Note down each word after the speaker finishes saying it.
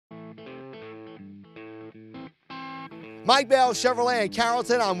Mike Bell, Chevrolet in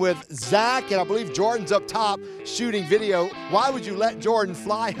Carrollton. I'm with Zach, and I believe Jordan's up top shooting video. Why would you let Jordan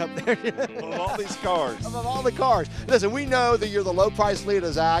fly up there? Of all these cars. Of all the cars. Listen, we know that you're the low price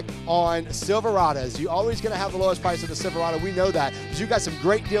leader, Zach, on Silverados. You're always going to have the lowest price of the Silverado. We know that. But you got some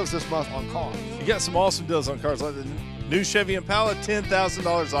great deals this month on cars. You got some awesome deals on cars, like the new Chevy Impala,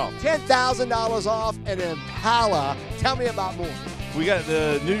 $10,000 off. $10,000 off an Impala. Tell me about more. We got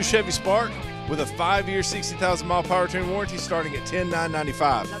the new Chevy Spark with a 5-year, 60,000-mile powertrain warranty starting at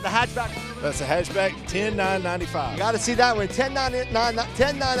 $10,995. The hatchback. That's a hatchback, $10,995. You got to see that one.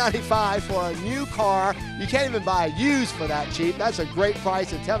 $10,995 for a new car. You can't even buy a used for that cheap. That's a great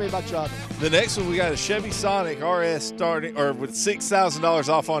price. And tell me about your other. The next one, we got a Chevy Sonic RS starting, or with $6,000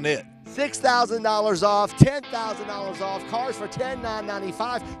 off on it. $6,000 off, $10,000 off, cars for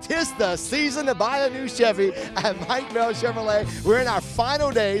 $10,995. 'Tis the season to buy a new Chevy at Mike Bell Chevrolet. We're in our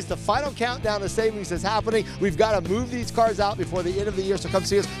final days. The final countdown to savings is happening. We've got to move these cars out before the end of the year, so come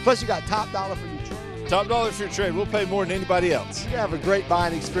see us. Plus, you got top dollar for your trade. Top dollar for your trade. We'll pay more than anybody else. You have a great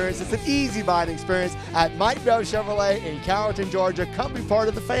buying experience. It's an easy buying experience at Mike Bell Chevrolet in Carollton, Georgia. Come be part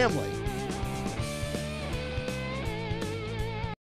of the family.